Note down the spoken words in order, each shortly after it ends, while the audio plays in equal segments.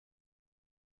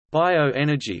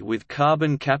Bioenergy with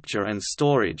carbon capture and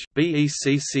storage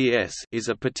 (BECCS) is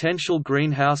a potential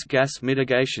greenhouse gas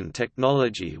mitigation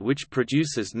technology which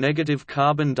produces negative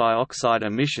carbon dioxide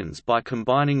emissions by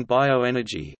combining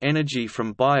bioenergy, energy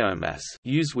from biomass,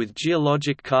 use with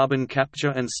geologic carbon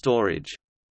capture and storage.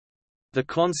 The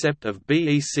concept of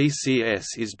BECCS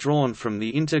is drawn from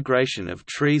the integration of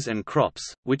trees and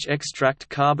crops, which extract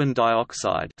carbon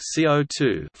dioxide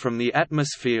 (CO2) from the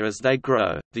atmosphere as they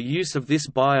grow, the use of this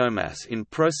biomass in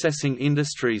processing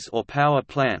industries or power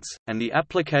plants, and the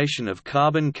application of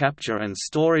carbon capture and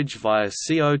storage via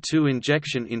CO2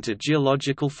 injection into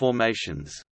geological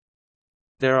formations.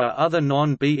 There are other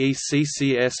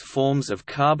non-BECCS forms of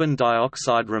carbon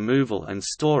dioxide removal and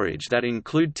storage that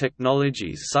include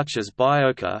technologies such as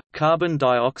biochar, carbon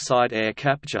dioxide air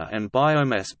capture and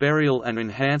biomass burial and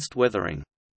enhanced weathering.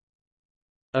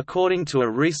 According to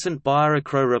a recent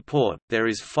Biofuels report, there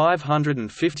is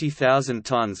 550,000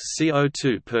 tons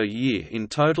CO2 per year in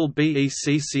total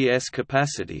BECCS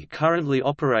capacity currently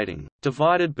operating,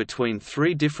 divided between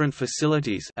 3 different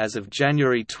facilities as of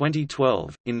January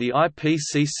 2012. In the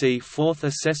IPCC Fourth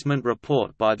Assessment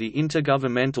Report by the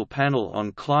Intergovernmental Panel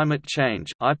on Climate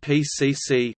Change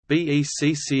 (IPCC),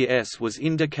 BECCS was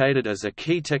indicated as a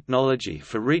key technology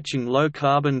for reaching low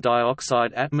carbon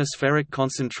dioxide atmospheric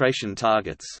concentration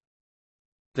targets.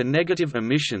 The negative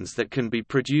emissions that can be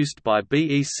produced by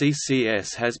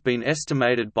BECCS has been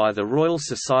estimated by the Royal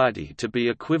Society to be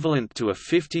equivalent to a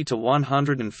 50 to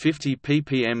 150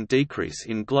 ppm decrease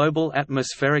in global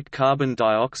atmospheric carbon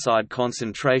dioxide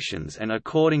concentrations, and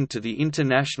according to the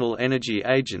International Energy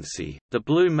Agency, the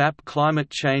Blue Map climate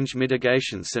change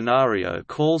mitigation scenario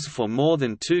calls for more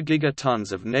than 2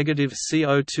 gigatons of negative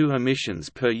CO2 emissions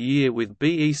per year with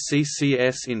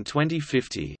BECCS in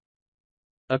 2050.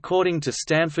 According to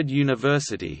Stanford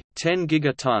University, 10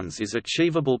 gigatons is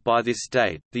achievable by this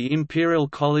date. The Imperial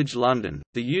College London,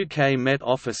 the UK Met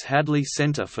Office Hadley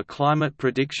Centre for Climate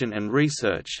Prediction and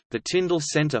Research, the Tyndall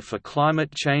Centre for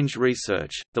Climate Change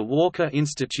Research, the Walker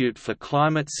Institute for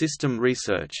Climate System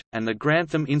Research, and the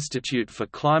Grantham Institute for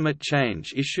Climate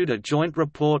Change issued a joint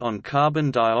report on carbon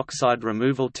dioxide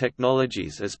removal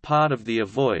technologies as part of the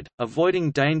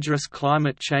Avoiding Dangerous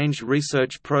Climate Change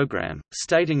Research Programme,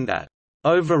 stating that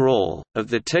overall, of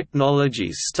the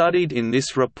technologies studied in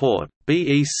this report,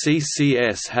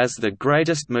 BECCS has the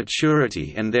greatest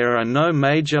maturity and there are no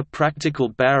major practical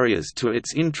barriers to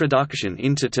its introduction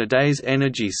into today's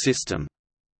energy system.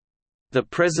 The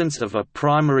presence of a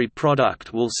primary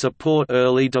product will support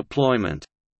early deployment.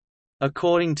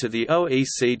 According to the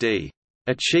OECD,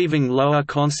 achieving lower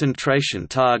concentration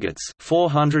targets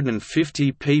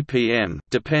 450 ppm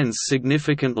depends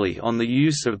significantly on the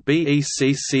use of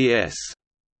BECCS.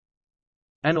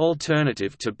 An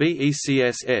alternative to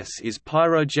BECCS is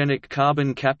pyrogenic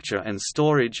carbon capture and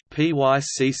storage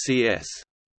 (PYCCS).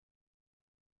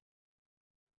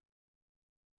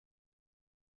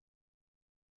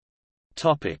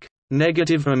 Topic: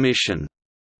 Negative emission.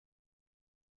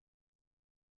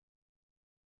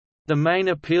 The main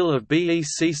appeal of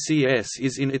BECCS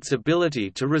is in its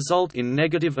ability to result in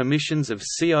negative emissions of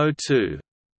CO2.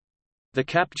 The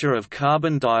capture of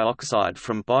carbon dioxide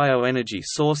from bioenergy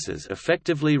sources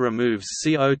effectively removes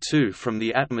CO2 from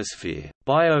the atmosphere.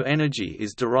 Bioenergy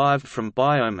is derived from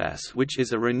biomass, which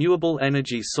is a renewable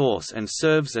energy source and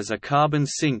serves as a carbon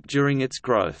sink during its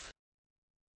growth.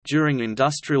 During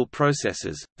industrial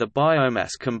processes, the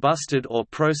biomass combusted or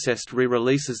processed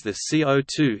re-releases the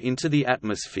CO2 into the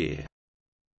atmosphere.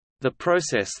 The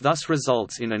process thus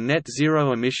results in a net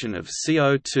zero emission of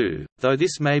CO2, though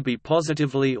this may be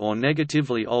positively or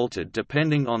negatively altered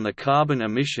depending on the carbon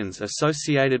emissions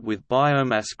associated with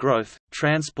biomass growth,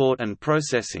 transport and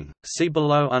processing. See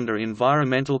below under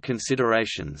environmental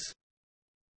considerations.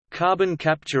 Carbon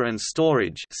capture and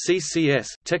storage (CCS)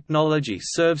 technology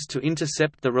serves to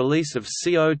intercept the release of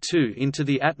CO2 into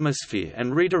the atmosphere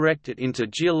and redirect it into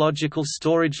geological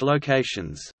storage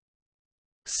locations.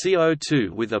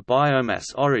 CO2 with a biomass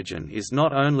origin is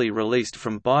not only released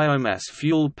from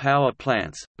biomass-fueled power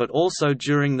plants, but also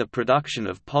during the production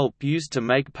of pulp used to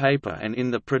make paper and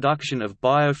in the production of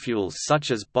biofuels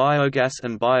such as biogas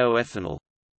and bioethanol.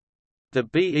 The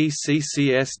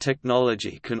BECCS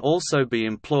technology can also be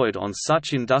employed on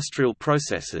such industrial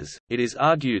processes. It is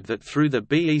argued that through the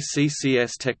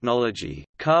BECCS technology,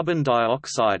 carbon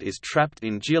dioxide is trapped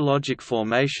in geologic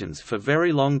formations for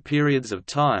very long periods of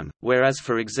time, whereas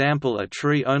for example a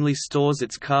tree only stores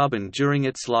its carbon during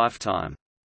its lifetime.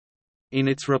 In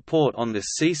its report on the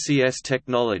CCS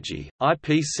technology,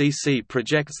 IPCC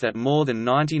projects that more than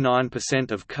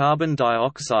 99% of carbon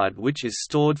dioxide which is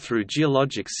stored through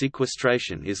geologic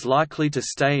sequestration is likely to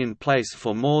stay in place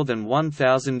for more than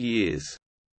 1,000 years.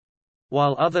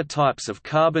 While other types of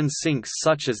carbon sinks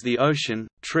such as the ocean,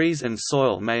 trees and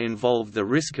soil may involve the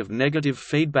risk of negative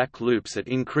feedback loops at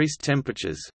increased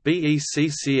temperatures,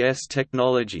 BECCS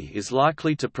technology is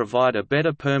likely to provide a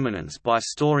better permanence by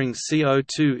storing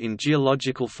CO2 in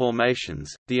geological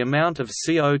formations. The amount of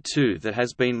CO2 that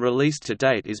has been released to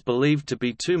date is believed to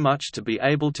be too much to be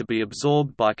able to be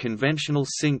absorbed by conventional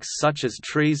sinks such as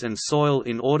trees and soil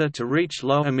in order to reach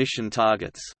low emission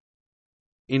targets.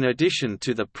 In addition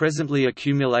to the presently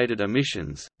accumulated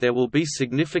emissions, there will be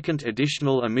significant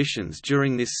additional emissions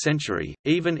during this century,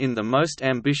 even in the most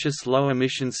ambitious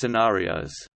low-emission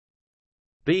scenarios.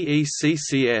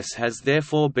 BECCS has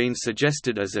therefore been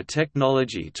suggested as a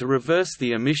technology to reverse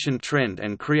the emission trend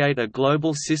and create a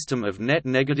global system of net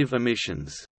negative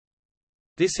emissions.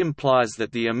 This implies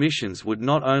that the emissions would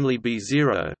not only be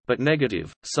zero, but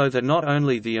negative, so that not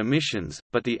only the emissions,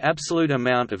 but the absolute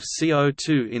amount of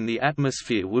CO2 in the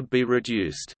atmosphere would be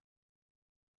reduced.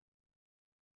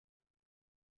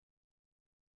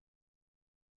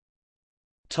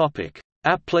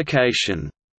 Application.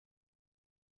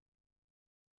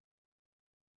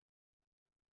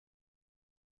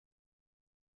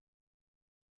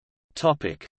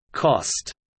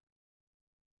 Cost.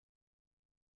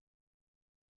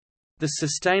 The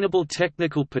sustainable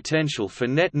technical potential for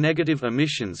net negative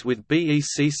emissions with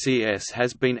BECCS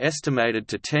has been estimated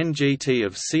to 10 gt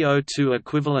of CO2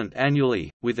 equivalent annually,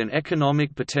 with an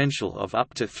economic potential of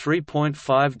up to 3.5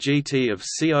 gt of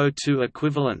CO2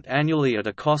 equivalent annually at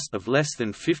a cost of less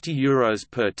than €50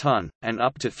 per tonne, and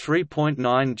up to 3.9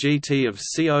 gt of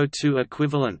CO2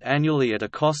 equivalent annually at a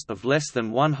cost of less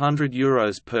than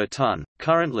 €100 per tonne.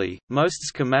 Currently, most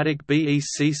schematic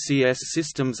BECCS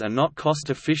systems are not cost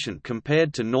efficient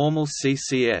compared to normal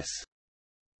CCS.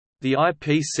 The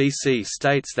IPCC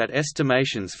states that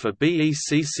estimations for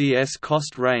BECCS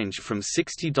cost range from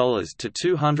 $60 to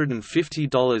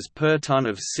 $250 per tonne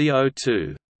of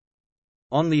CO2.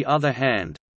 On the other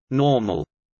hand, normal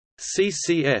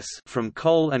CCS from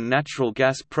coal and natural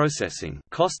gas processing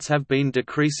costs have been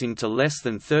decreasing to less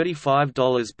than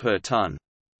 $35 per tonne.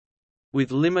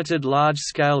 With limited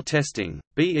large-scale testing,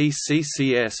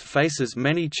 BECCS faces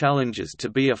many challenges to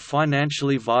be a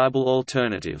financially viable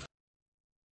alternative.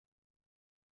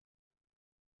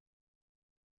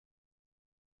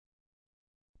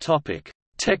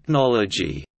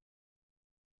 Technology.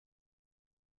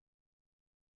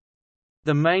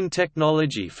 The main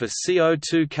technology for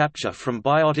CO2 capture from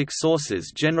biotic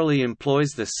sources generally employs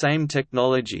the same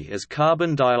technology as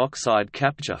carbon dioxide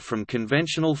capture from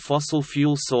conventional fossil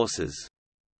fuel sources.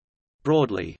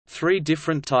 Broadly, three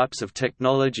different types of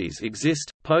technologies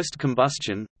exist: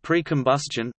 post-combustion,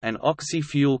 pre-combustion, and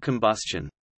oxy-fuel combustion.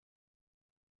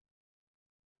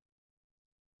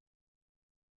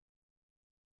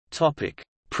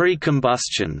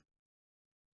 Pre-combustion.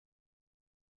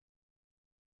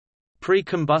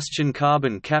 Pre-combustion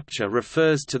carbon capture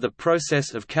refers to the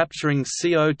process of capturing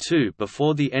CO2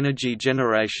 before the energy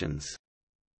generations.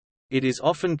 It is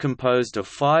often composed of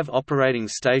 5 operating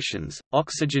stations: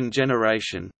 oxygen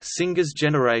generation, syngas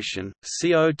generation,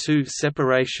 CO2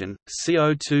 separation,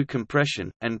 CO2 compression,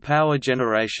 and power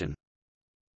generation.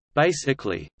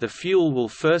 Basically, the fuel will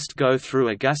first go through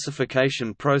a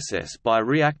gasification process by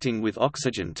reacting with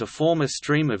oxygen to form a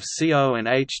stream of CO and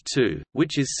H2,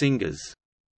 which is syngas.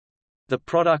 The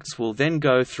products will then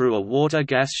go through a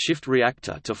water-gas shift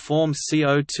reactor to form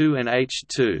CO2 and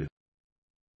H2.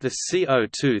 The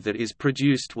CO2 that is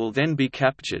produced will then be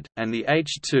captured, and the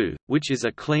H2, which is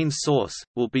a clean source,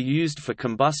 will be used for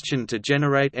combustion to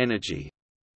generate energy.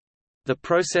 The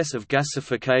process of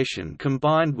gasification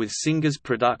combined with syngas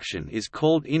production is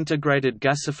called Integrated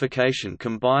Gasification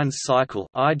Combined Cycle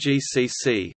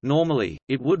 (IGCC). Normally,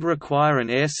 it would require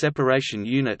an air separation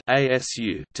unit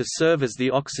 (ASU) to serve as the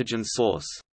oxygen source.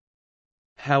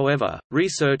 However,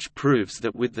 research proves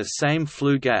that with the same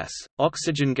flue gas,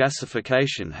 oxygen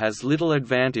gasification has little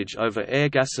advantage over air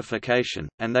gasification,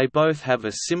 and they both have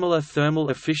a similar thermal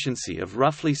efficiency of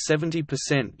roughly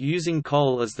 70% using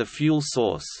coal as the fuel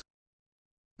source.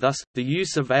 Thus, the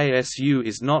use of ASU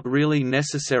is not really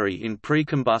necessary in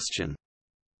pre-combustion.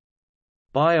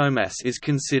 Biomass is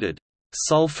considered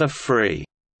sulfur-free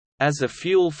as a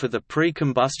fuel for the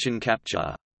pre-combustion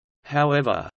capture.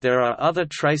 However, there are other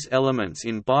trace elements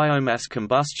in biomass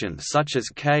combustion such as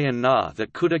K and Na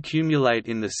that could accumulate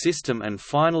in the system and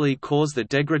finally cause the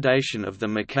degradation of the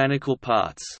mechanical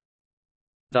parts.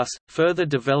 Thus, further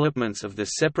developments of the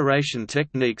separation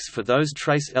techniques for those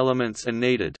trace elements are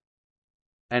needed.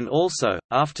 And also,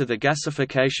 after the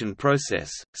gasification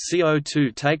process,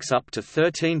 CO2 takes up to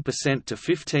 13% to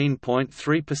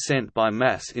 15.3% by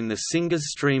mass in the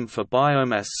Singer's stream for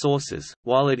biomass sources,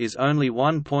 while it is only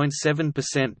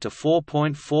 1.7% to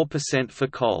 4.4% for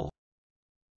coal.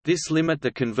 This limit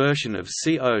the conversion of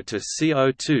CO to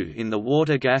CO2 in the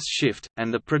water-gas shift,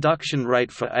 and the production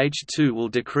rate for H2 will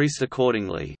decrease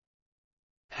accordingly.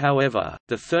 However,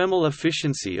 the thermal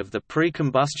efficiency of the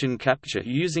pre-combustion capture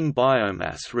using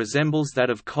biomass resembles that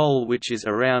of coal, which is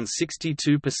around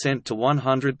 62% to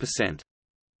 100%.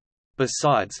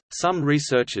 Besides, some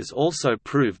researchers also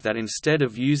proved that instead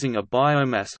of using a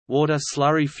biomass, water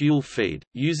slurry fuel feed,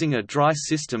 using a dry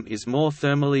system is more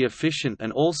thermally efficient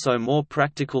and also more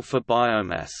practical for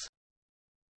biomass.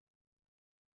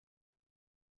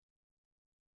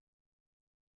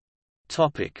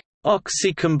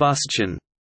 Oxy-combustion.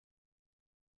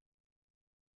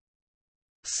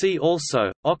 See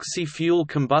also, oxy-fuel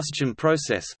combustion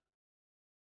process.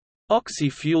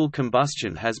 Oxy-fuel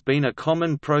combustion has been a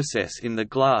common process in the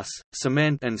glass,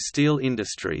 cement and steel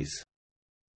industries.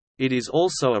 It is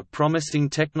also a promising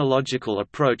technological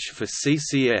approach for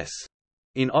CCS.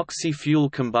 In oxy-fuel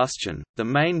combustion, the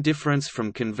main difference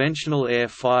from conventional air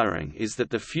firing is that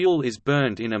the fuel is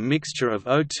burned in a mixture of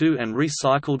O2 and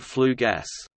recycled flue gas.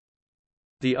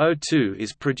 The O2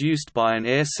 is produced by an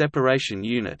air separation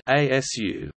unit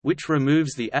 (ASU), which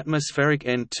removes the atmospheric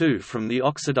N2 from the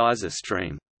oxidizer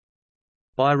stream.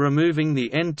 By removing the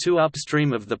N2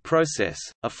 upstream of the process,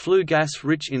 a flue gas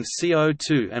rich in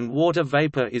CO2 and water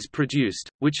vapor is produced,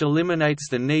 which eliminates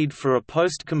the need for a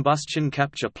post-combustion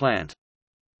capture plant.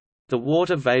 The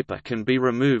water vapor can be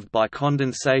removed by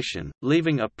condensation,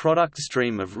 leaving a product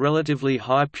stream of relatively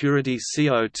high purity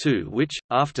CO2 which,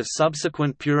 after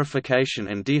subsequent purification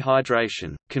and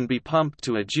dehydration, can be pumped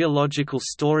to a geological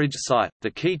storage site.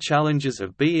 The key challenges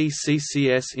of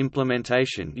BECCS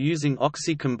implementation using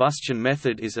oxy-combustion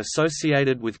method is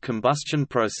associated with combustion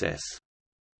process.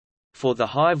 For the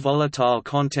high volatile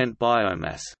content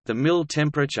biomass, the mill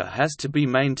temperature has to be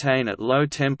maintained at low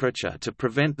temperature to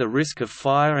prevent the risk of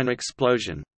fire and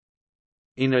explosion.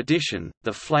 In addition,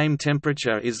 the flame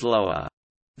temperature is lower.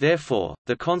 Therefore,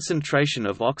 the concentration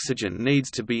of oxygen needs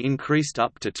to be increased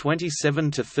up to 27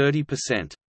 to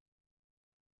 30%.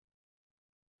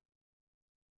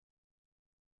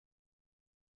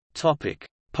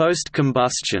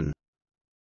 Post-combustion.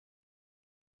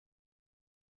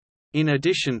 In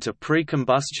addition to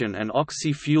pre-combustion and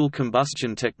oxy-fuel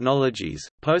combustion technologies,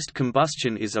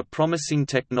 post-combustion is a promising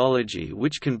technology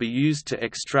which can be used to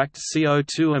extract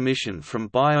CO2 emission from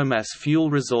biomass fuel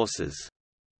resources.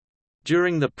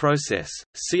 During the process,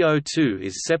 CO2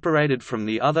 is separated from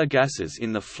the other gases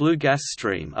in the flue gas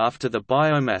stream after the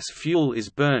biomass fuel is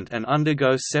burnt and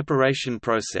undergoes separation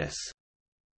process.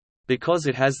 Because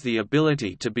it has the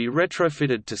ability to be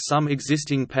retrofitted to some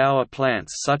existing power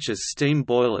plants such as steam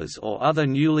boilers or other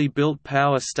newly built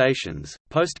power stations,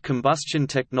 post-combustion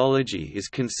technology is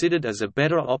considered as a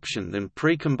better option than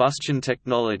pre-combustion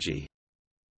technology.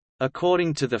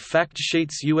 According to the fact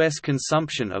sheet's U.S.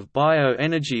 consumption of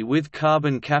bioenergy with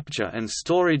carbon capture and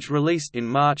storage released in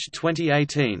March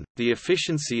 2018, the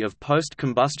efficiency of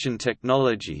post-combustion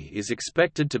technology is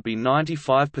expected to be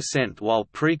 95%, while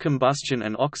pre-combustion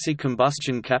and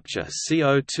oxy-combustion capture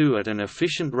CO2 at an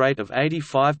efficient rate of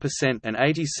 85% and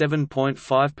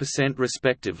 87.5%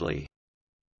 respectively.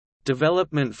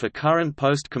 Development for current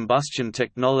post-combustion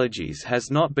technologies has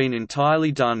not been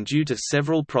entirely done due to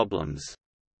several problems.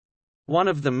 One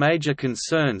of the major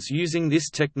concerns using this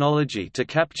technology to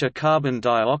capture carbon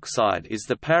dioxide is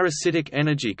the parasitic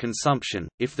energy consumption.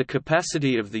 If the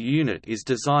capacity of the unit is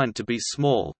designed to be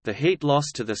small, the heat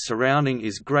loss to the surrounding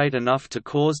is great enough to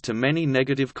cause too many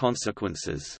negative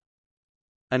consequences.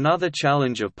 Another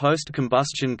challenge of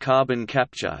post-combustion carbon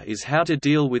capture is how to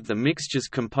deal with the mixture's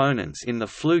components in the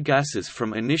flue gases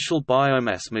from initial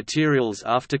biomass materials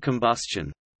after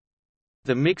combustion.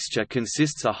 The mixture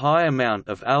consists a high amount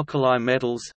of alkali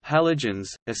metals, halogens,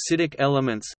 acidic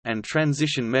elements, and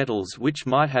transition metals which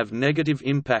might have negative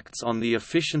impacts on the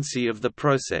efficiency of the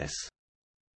process.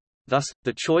 Thus,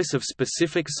 the choice of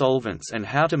specific solvents and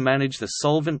how to manage the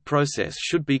solvent process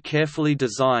should be carefully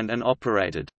designed and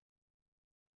operated.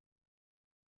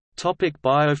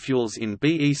 Biofuels in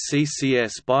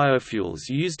BECCS. Biofuels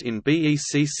used in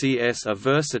BECCS are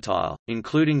versatile,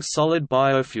 including solid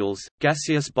biofuels,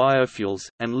 gaseous biofuels,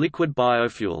 and liquid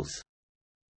biofuels.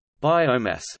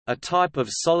 Biomass, a type of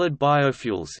solid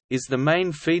biofuels, is the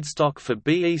main feedstock for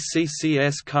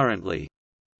BECCS currently.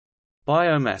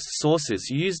 Biomass sources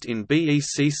used in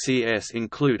BECCS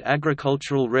include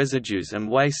agricultural residues and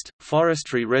waste,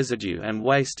 forestry residue and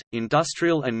waste,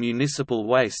 industrial and municipal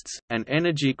wastes, and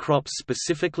energy crops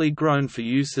specifically grown for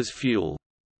use as fuel.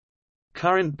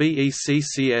 Current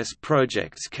BECCS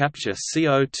projects capture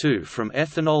CO2 from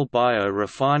ethanol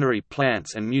biorefinery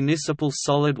plants and municipal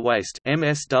solid waste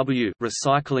 (MSW)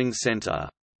 recycling center.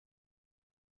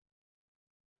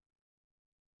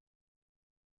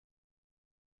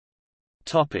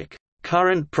 Topic: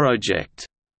 Current project.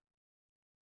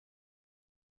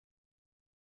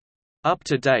 Up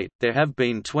to date, there have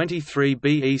been 23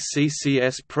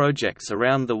 BECCS projects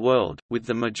around the world, with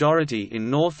the majority in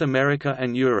North America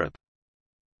and Europe.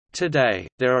 Today,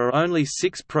 there are only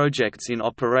 6 projects in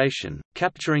operation,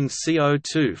 capturing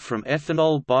CO2 from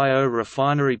ethanol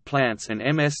biorefinery plants and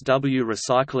MSW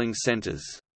recycling centers.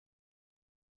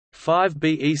 5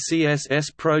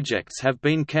 BECCS projects have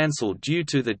been cancelled due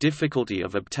to the difficulty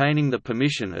of obtaining the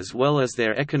permission as well as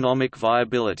their economic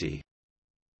viability.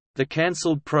 The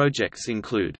cancelled projects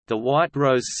include, the White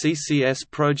Rose CCS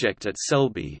project at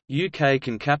Selby, UK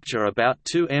can capture about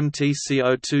 2 mt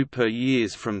CO2 per year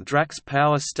from Drax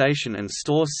Power Station and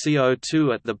store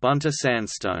CO2 at the Bunter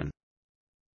Sandstone.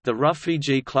 The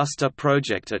Rufiji Cluster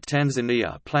project at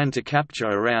Tanzania plan to capture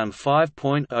around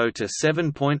 5.0 to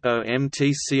 7.0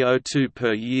 mt CO2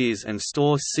 per year and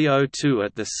store CO2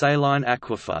 at the Saline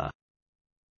Aquifer.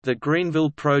 The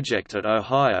Greenville project at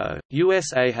Ohio,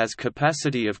 USA has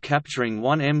capacity of capturing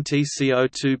 1 mt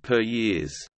CO2 per year.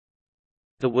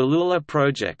 The Wallula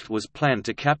project was planned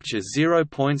to capture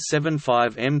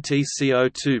 0.75 mt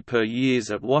CO2 per year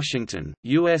at Washington,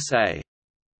 USA.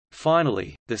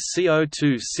 Finally, the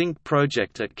CO2 sink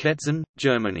project at Ketzen,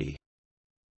 Germany.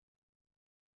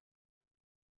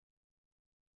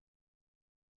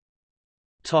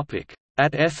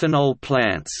 At ethanol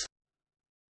plants.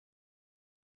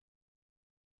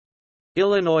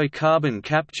 Illinois Carbon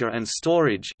Capture and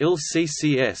Storage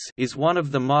is one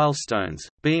of the milestones,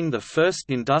 being the first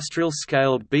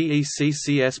industrial-scaled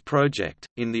BECCS project,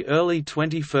 in the early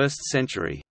 21st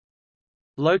century.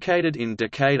 Located in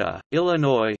Decatur,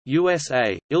 Illinois,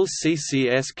 USA,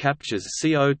 ILCCS captures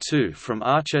CO2 from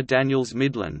Archer Daniels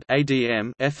Midland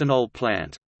ethanol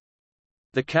plant.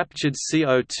 The captured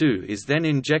CO2 is then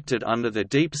injected under the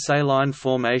deep saline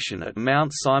formation at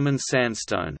Mount Simon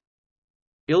Sandstone.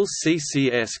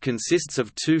 ILCCS consists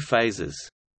of 2 phases.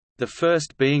 The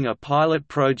first being a pilot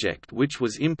project which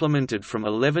was implemented from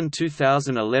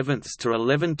 11/2011 to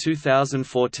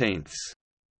 11/2014.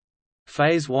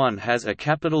 Phase 1 has a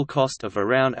capital cost of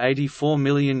around $84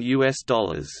 million.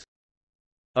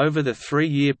 Over the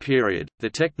 3-year period, the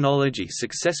technology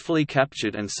successfully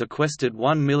captured and sequestered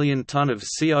 1 million ton of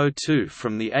CO2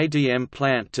 from the ADM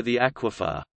plant to the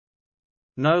aquifer.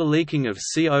 No leaking of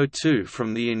CO2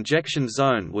 from the injection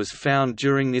zone was found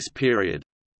during this period.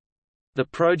 The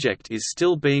project is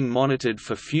still being monitored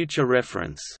for future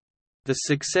reference. The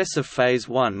success of Phase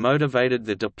 1 motivated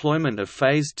the deployment of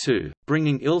Phase 2,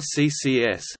 bringing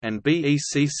ILCCS and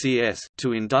BECCS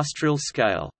to industrial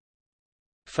scale.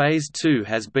 Phase 2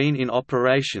 has been in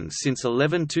operation since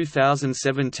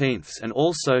 11/2017 and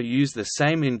also use the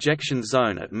same injection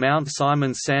zone at Mount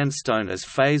Simon Sandstone as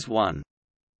Phase 1.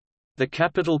 The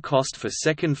capital cost for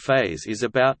second phase is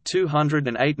about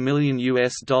 $208 million,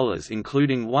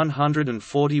 including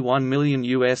 $141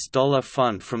 million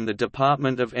fund from the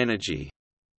Department of Energy.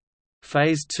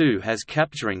 Phase 2 has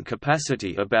capturing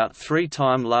capacity about 3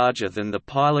 times larger than the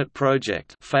pilot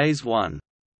project Phase 1.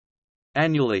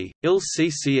 Annually,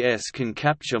 ILCCS can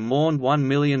capture more than 1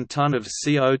 million ton of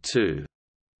CO2.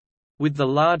 With the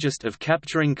largest of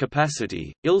capturing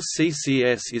capacity,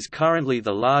 ILCCS is currently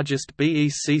the largest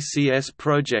BECCS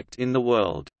project in the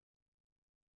world.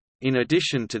 In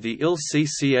addition to the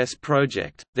ILCCS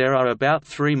project, there are about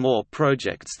 3 more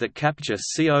projects that capture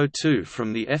CO2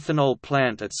 from the ethanol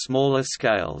plant at smaller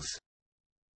scales.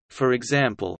 For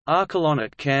example, Archelon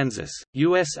at Kansas,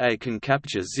 USA can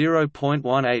capture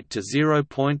 0.18 to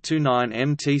 0.29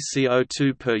 mt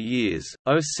CO2 per year,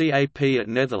 OCAP at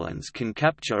Netherlands can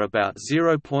capture about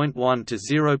 0.1 to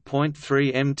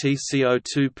 0.3 mt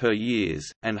CO2 per year,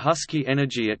 and Husky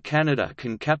Energy at Canada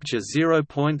can capture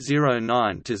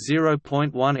 0.09 to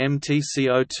 0.1 mt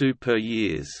CO2 per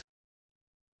year.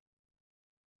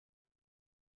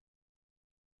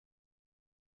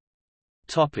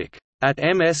 At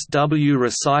MSW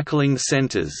recycling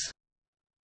centers.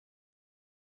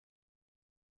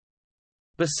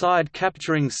 Beside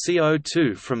capturing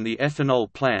CO2 from the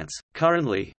ethanol plants,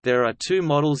 currently, there are 2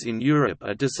 models in Europe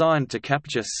are designed to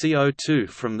capture CO2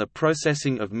 from the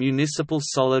processing of municipal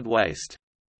solid waste.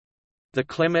 The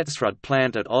Klemetsrud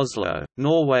plant at Oslo,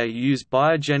 Norway use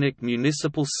biogenic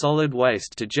municipal solid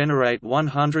waste to generate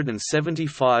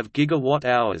 175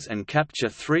 gigawatt-hours and capture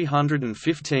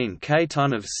 315 kt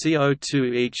of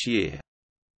CO2 each year.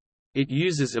 It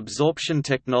uses absorption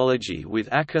technology with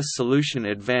aqueous solution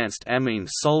advanced amine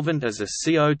solvent as a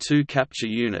CO2 capture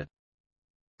unit.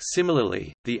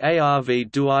 Similarly, the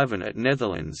ARV Duiven at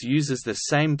Netherlands uses the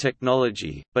same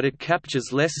technology, but it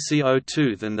captures less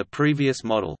CO2 than the previous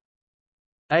model.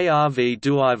 ARV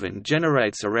Duiven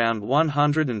generates around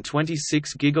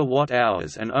 126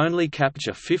 gigawatt-hours and only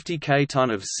capture 50 kt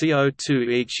of CO2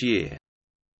 each year.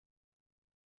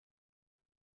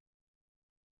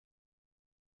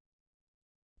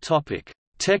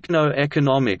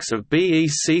 Techno-economics of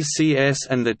BECCS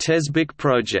and the TESBiC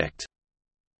project.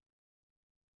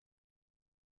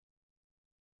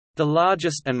 The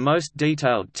largest and most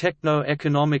detailed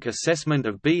techno-economic assessment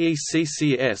of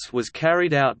BECCS was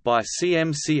carried out by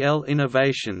CMCL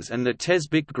Innovations and the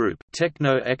TESBiC Group,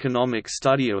 Techno-economic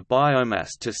Study of Biomass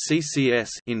to CCS,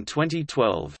 in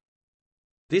 2012.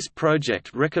 This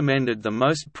project recommended the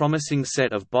most promising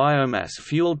set of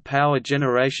biomass-fueled power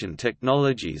generation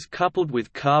technologies coupled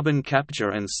with carbon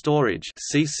capture and storage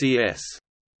 (CCS).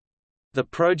 The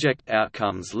project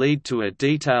outcomes lead to a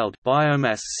detailed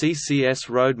biomass CCS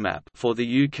roadmap for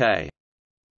the UK.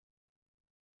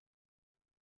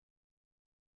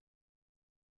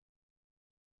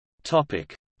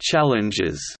 Topic: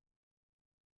 Challenges.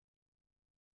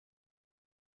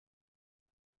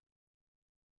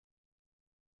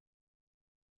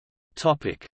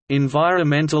 Topic: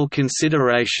 Environmental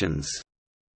considerations.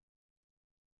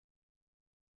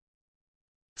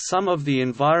 Some of the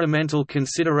environmental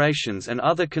considerations and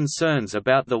other concerns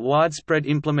about the widespread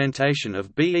implementation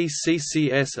of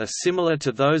BECCS are similar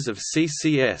to those of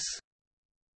CCS.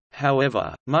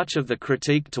 However, much of the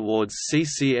critique towards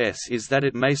CCS is that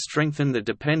it may strengthen the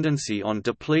dependency on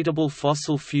depletable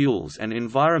fossil fuels and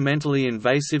environmentally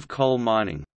invasive coal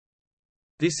mining.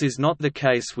 This is not the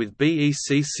case with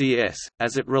BECCS,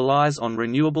 as it relies on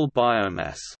renewable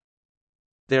biomass.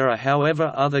 There are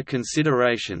however other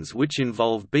considerations which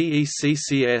involve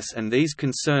BECCS, and these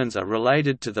concerns are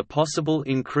related to the possible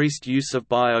increased use of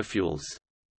biofuels.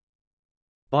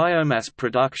 Biomass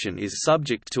production is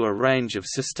subject to a range of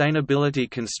sustainability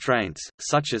constraints,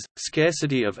 such as,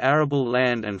 scarcity of arable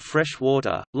land and fresh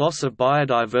water, loss of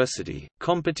biodiversity,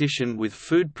 competition with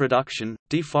food production,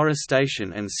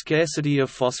 deforestation and scarcity of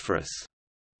phosphorus.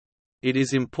 It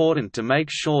is important to make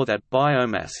sure that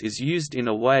biomass is used in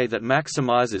a way that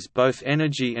maximizes both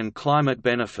energy and climate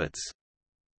benefits.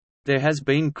 There has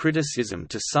been criticism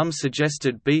to some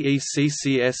suggested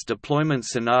BECCS deployment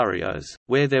scenarios,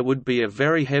 where there would be a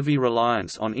very heavy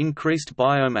reliance on increased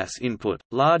biomass input.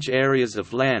 Large areas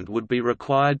of land would be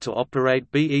required to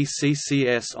operate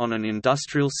BECCS on an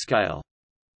industrial scale.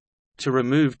 To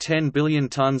remove 10 billion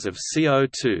tons of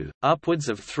CO2, upwards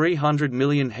of 300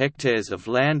 million hectares of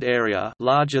land area,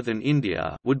 larger than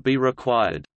India, would be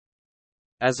required.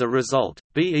 As a result,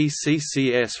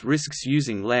 BECCS risks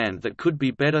using land that could be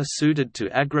better suited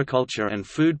to agriculture and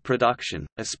food production,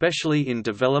 especially in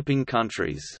developing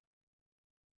countries.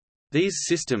 These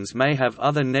systems may have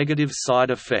other negative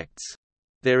side effects.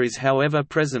 There is however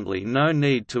presently no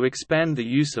need to expand the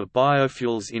use of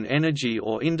biofuels in energy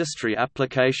or industry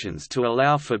applications to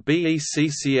allow for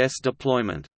BECCS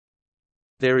deployment.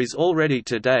 There is already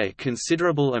today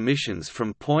considerable emissions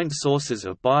from point sources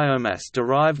of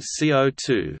biomass-derived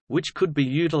CO2, which could be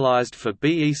utilized for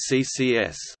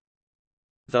BECCS.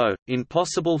 Though, in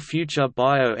possible future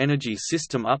bioenergy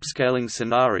system upscaling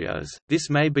scenarios, this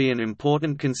may be an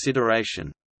important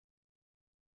consideration.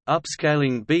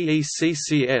 Upscaling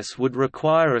BECCS would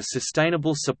require a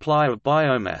sustainable supply of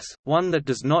biomass, one that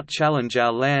does not challenge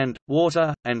our land,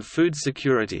 water, and food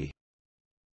security.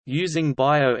 Using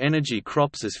bioenergy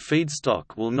crops as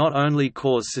feedstock will not only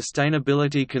cause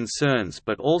sustainability concerns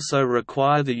but also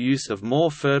require the use of more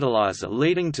fertilizer,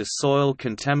 leading to soil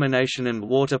contamination and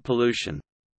water pollution.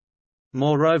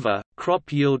 Moreover,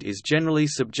 crop yield is generally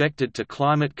subjected to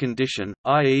climate condition,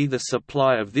 i.e. the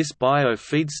supply of this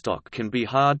bio-feedstock can be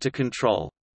hard to control.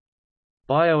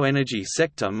 Bioenergy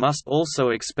sector must also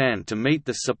expand to meet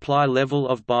the supply level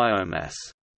of biomass.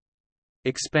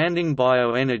 Expanding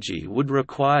bioenergy would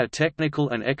require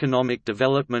technical and economic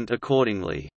development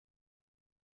accordingly.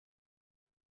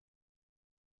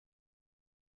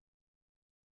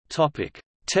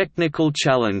 Technical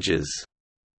challenges.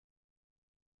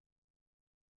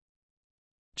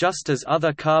 Just as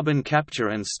other carbon capture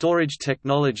and storage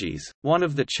technologies, one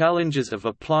of the challenges of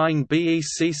applying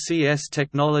BECCS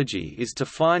technology is to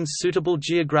find suitable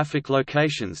geographic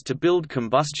locations to build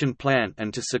combustion plant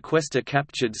and to sequester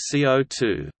captured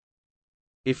CO2.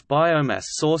 If biomass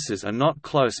sources are not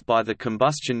close by the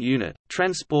combustion unit,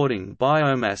 transporting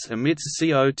biomass emits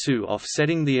CO2,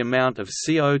 offsetting the amount of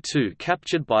CO2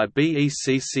 captured by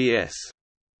BECCS.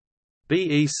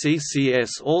 BECCS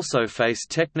also face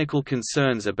technical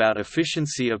concerns about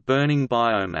efficiency of burning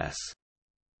biomass.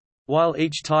 While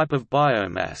each type of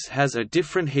biomass has a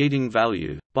different heating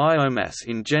value, biomass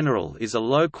in general is a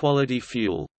low-quality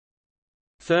fuel.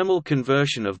 Thermal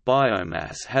conversion of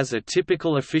biomass has a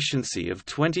typical efficiency of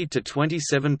 20 to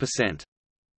 27%.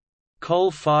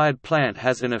 Coal-fired plant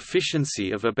has an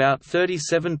efficiency of about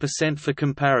 37% for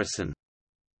comparison.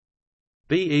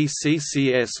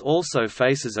 BECCS also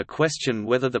faces a question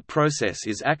whether the process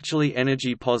is actually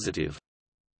energy positive.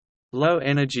 Low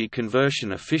energy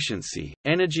conversion efficiency,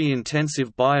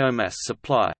 energy-intensive biomass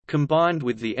supply, combined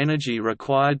with the energy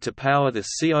required to power the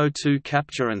CO2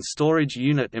 capture and storage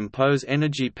unit impose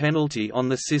energy penalty on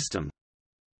the system.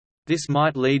 This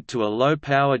might lead to a low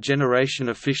power generation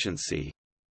efficiency.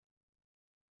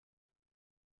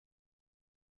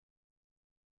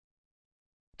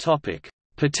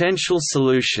 Potential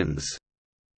solutions.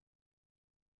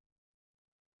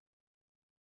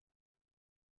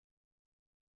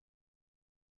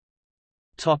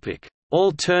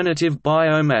 Alternative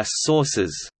biomass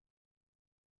sources.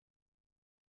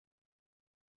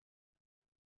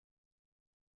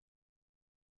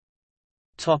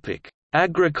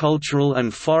 Agricultural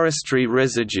and forestry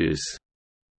residues.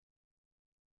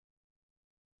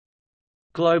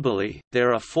 Globally,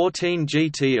 there are 14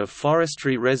 gt of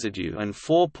forestry residue and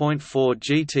 4.4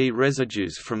 gt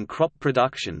residues from crop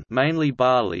production, mainly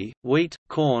barley, wheat,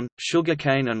 corn,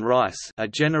 sugarcane and rice, are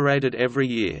generated every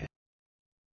year.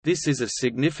 This is a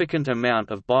significant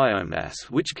amount of biomass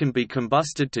which can be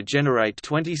combusted to generate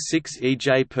 26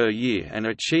 EJ per year and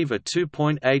achieve a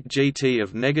 2.8 gt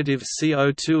of negative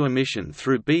CO2 emission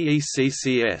through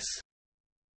BECCS.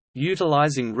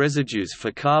 Utilizing residues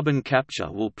for carbon capture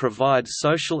will provide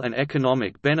social and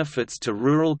economic benefits to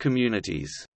rural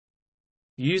communities.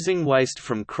 Using waste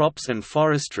from crops and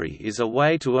forestry is a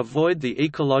way to avoid the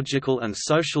ecological and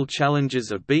social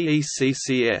challenges of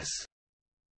BECCS.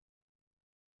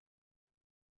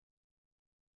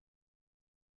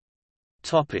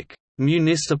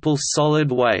 Municipal solid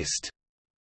waste.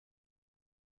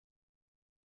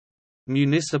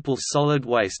 Municipal solid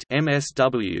waste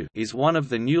 (MSW) is one of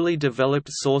the newly developed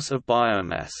source of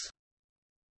biomass.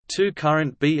 Two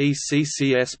current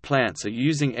BECCS plants are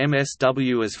using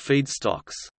MSW as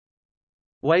feedstocks.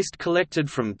 Waste collected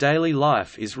from daily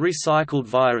life is recycled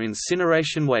via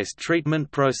incineration waste treatment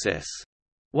process.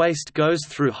 Waste goes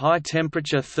through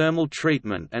high-temperature thermal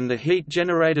treatment and the heat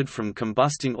generated from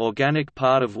combusting organic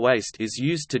part of waste is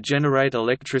used to generate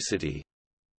electricity.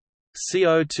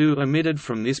 CO2 emitted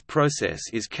from this process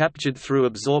is captured through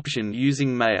absorption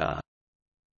using MEA.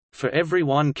 For every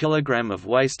 1 kg of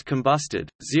waste combusted,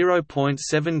 0.7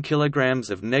 kg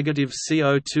of negative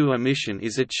CO2 emission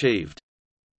is achieved.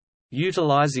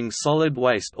 Utilizing solid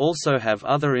waste also have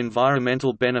other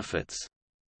environmental benefits.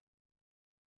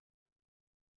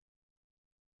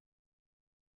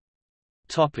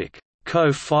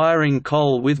 Co-firing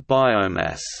coal with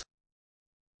biomass.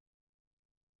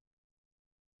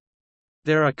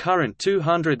 There are current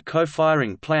 200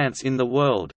 co-firing plants in the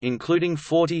world, including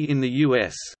 40 in the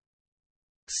US.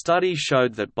 Study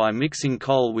showed that by mixing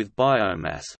coal with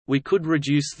biomass, we could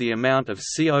reduce the amount of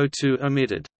CO2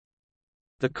 emitted.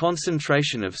 The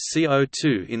concentration of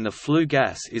CO2 in the flue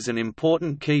gas is an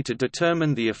important key to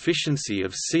determine the efficiency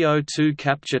of CO2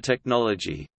 capture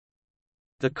technology.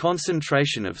 The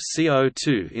concentration of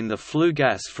CO2 in the flue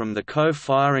gas from the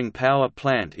co-firing power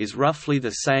plant is roughly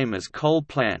the same as coal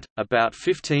plant, about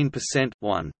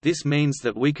 15%. This means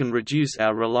that we can reduce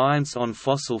our reliance on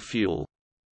fossil fuel.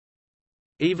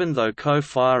 Even though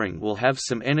co-firing will have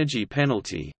some energy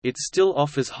penalty, it still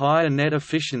offers higher net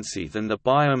efficiency than the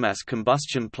biomass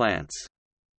combustion plants.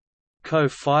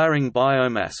 Co-firing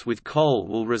biomass with coal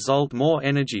will result more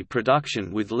energy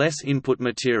production with less input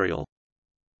material.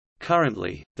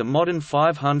 Currently, the modern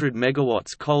 500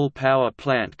 MW coal power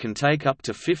plant can take up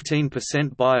to 15%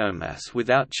 biomass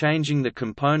without changing the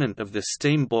component of the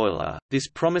steam boiler. This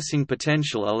promising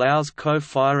potential allows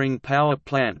co-firing power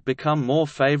plant become more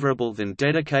favorable than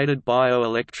dedicated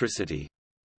bioelectricity.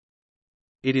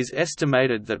 It is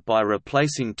estimated that by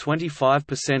replacing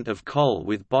 25% of coal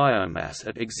with biomass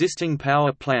at existing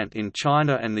power plant in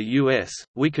China and the US,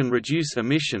 we can reduce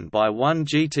emission by 1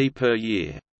 GT per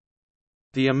year.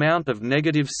 The amount of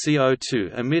negative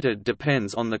CO2 emitted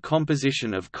depends on the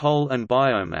composition of coal and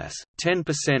biomass.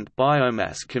 10%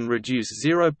 biomass can reduce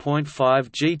 0.5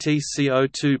 GT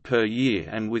CO2 per year,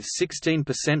 and with 16%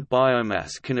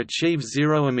 biomass can achieve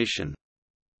zero emission.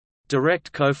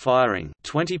 Direct co-firing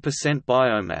 20%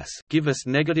 biomass give us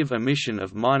negative emission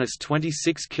of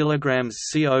 -26 kg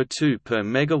CO2 per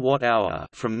megawatt-hour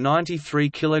from 93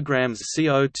 kg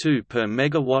CO2 per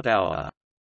megawatt-hour.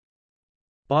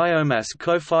 Biomass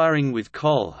co-firing with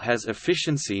coal has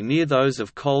efficiency near those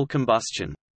of coal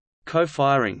combustion.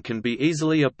 Co-firing can be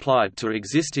easily applied to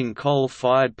existing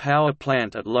coal-fired power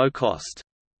plant at low cost.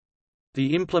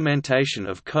 The implementation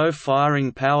of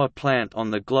co-firing power plant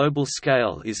on the global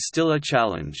scale is still a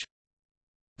challenge.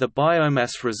 The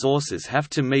biomass resources have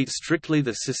to meet strictly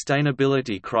the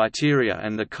sustainability criteria,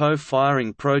 and the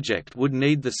co-firing project would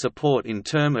need the support in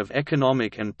terms of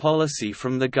economic and policy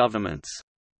from the governments.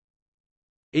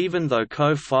 Even though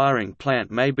co-firing plant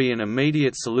may be an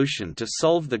immediate solution to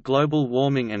solve the global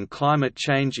warming and climate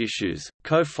change issues,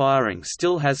 co-firing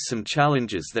still has some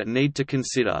challenges that need to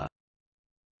consider.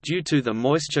 Due to the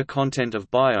moisture content of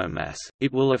biomass,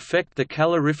 it will affect the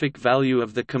calorific value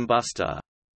of the combustor.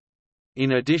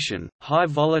 In addition, high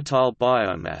volatile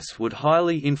biomass would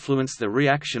highly influence the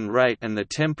reaction rate and the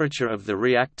temperature of the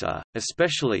reactor,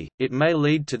 especially, it may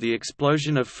lead to the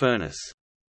explosion of furnace.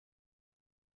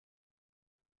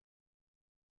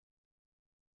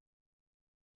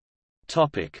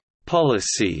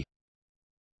 Policy.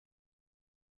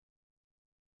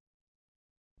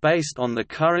 Based on the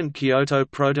current Kyoto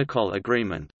Protocol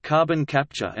agreement, carbon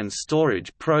capture and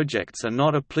storage projects are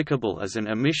not applicable as an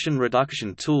emission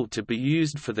reduction tool to be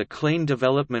used for the Clean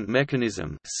Development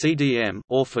Mechanism (CDM)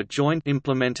 or for joint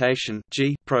implementation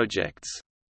 (G) projects.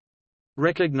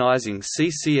 Recognizing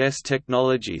CCS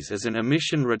technologies as an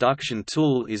emission reduction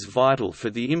tool is vital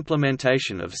for the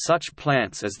implementation of such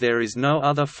plants, as there is no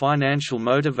other financial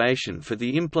motivation for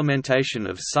the implementation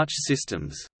of such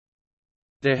systems.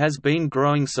 There has been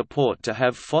growing support to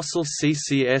have fossil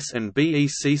CCS and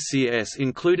BECCS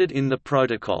included in the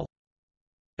protocol.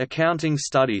 Accounting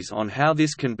studies on how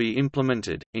this can be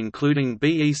implemented, including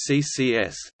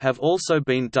BECCS, have also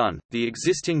been done. The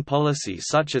existing policy,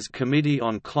 such as Committee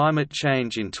on Climate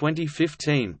Change in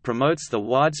 2015, promotes the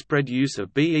widespread use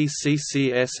of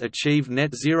BECCS achieve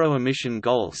net zero emission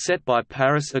goal set by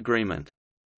Paris Agreement.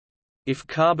 If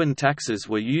carbon taxes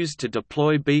were used to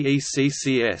deploy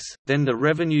BECCS, then the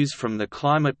revenues from the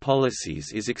climate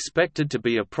policies is expected to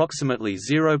be approximately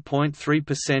 0.3%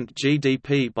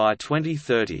 GDP by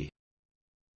 2030.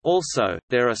 Also,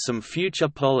 there are some future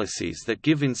policies that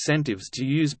give incentives to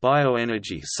use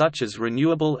bioenergy, such as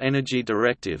Renewable Energy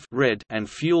Directive (RED) and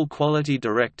Fuel Quality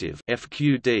Directive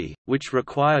 (FQD), which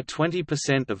require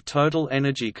 20% of total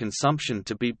energy consumption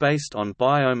to be based on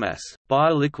biomass,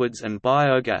 bioliquids and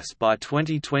biogas by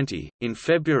 2020. In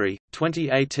February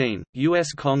 2018,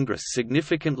 U.S. Congress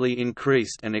significantly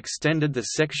increased and extended the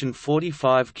Section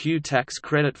 45Q tax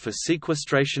credit for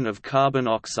sequestration of carbon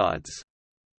oxides.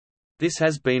 This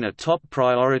has been a top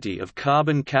priority of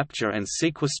carbon capture and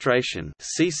sequestration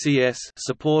 (CCS)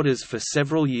 supporters for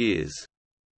several years.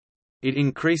 It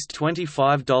increased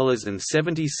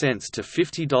 $25.70 to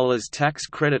 $50 tax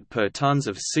credit per tons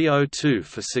of CO2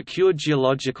 for secure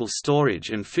geological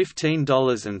storage and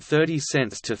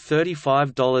 $15.30 to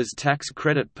 $35 tax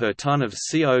credit per ton of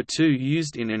CO2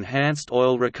 used in enhanced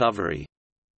oil recovery.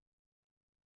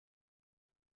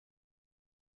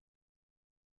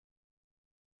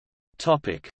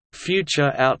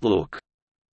 Future outlook.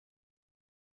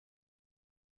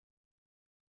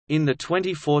 In the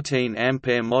 2014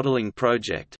 Ampere modeling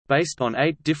project, based on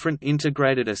 8 different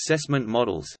integrated assessment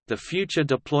models, the future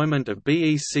deployment of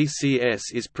BECCS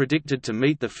is predicted to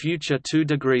meet the future 2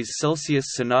 degrees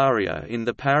Celsius scenario in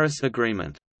the Paris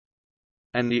Agreement.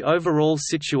 And the overall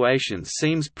situation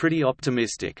seems pretty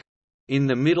optimistic. In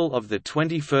the middle of the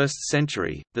 21st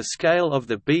century, the scale of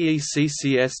the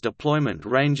BECCS deployment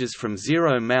ranges from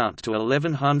 0 mount to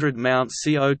 1100 mount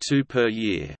CO2 per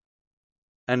year.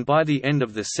 And by the end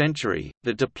of the century,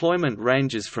 the deployment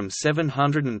ranges from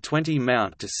 720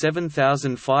 mount to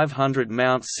 7,500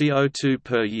 mount CO2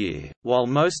 per year, while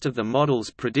most of the models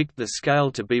predict the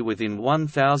scale to be within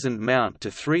 1,000 mount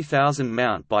to 3,000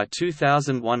 mount by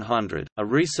 2100. A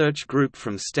research group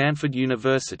from Stanford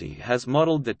University has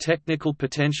modeled the technical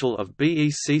potential of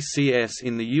BECCS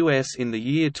in the US in the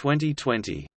year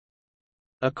 2020.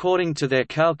 According to their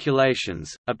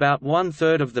calculations, about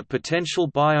one-third of the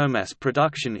potential biomass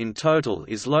production in total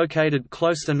is located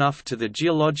close enough to the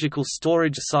geological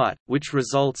storage site, which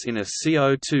results in a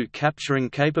CO2 capturing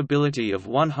capability of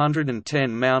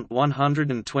 110 Mount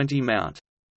 120 Mount.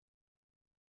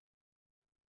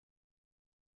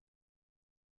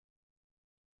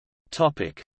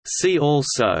 See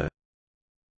also: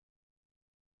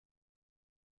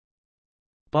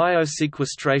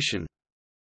 Biosequestration,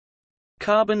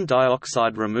 carbon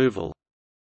dioxide removal,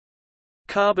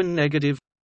 carbon negative,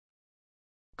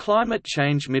 climate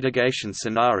change mitigation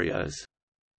scenarios,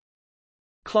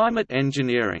 climate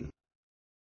engineering,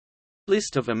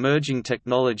 list of emerging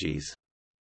technologies,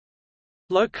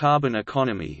 low carbon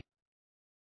economy,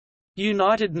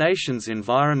 United Nations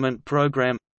Environment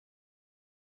Programme,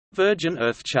 Virgin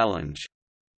Earth Challenge.